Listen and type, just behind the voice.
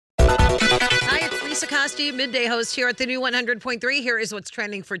Sakoski, midday host here at the new 100.3. Here is what's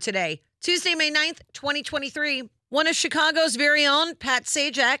trending for today, Tuesday, May 9th, 2023. One of Chicago's very own, Pat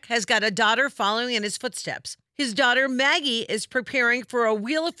Sajak, has got a daughter following in his footsteps. His daughter, Maggie, is preparing for a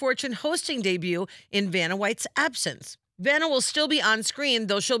Wheel of Fortune hosting debut in Vanna White's absence. Vanna will still be on screen,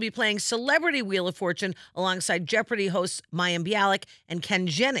 though she'll be playing Celebrity Wheel of Fortune alongside Jeopardy hosts Mayim Bialik and Ken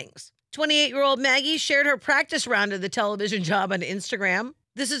Jennings. 28-year-old Maggie shared her practice round of the television job on Instagram.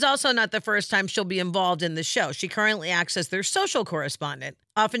 This is also not the first time she'll be involved in the show. She currently acts as their social correspondent,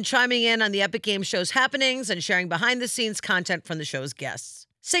 often chiming in on the Epic Games show's happenings and sharing behind-the-scenes content from the show's guests.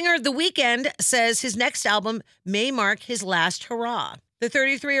 Singer The Weeknd says his next album may mark his last hurrah. The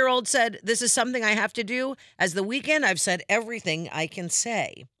 33-year-old said, "This is something I have to do. As The Weeknd, I've said everything I can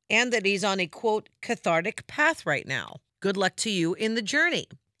say." And that he's on a, quote, cathartic path right now. Good luck to you in the journey.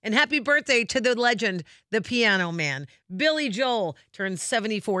 And happy birthday to the legend, the piano man. Billy Joel turns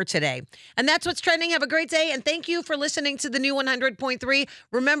 74 today. And that's what's trending. Have a great day. And thank you for listening to the new 100.3.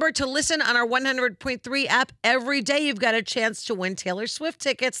 Remember to listen on our 100.3 app every day. You've got a chance to win Taylor Swift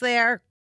tickets there.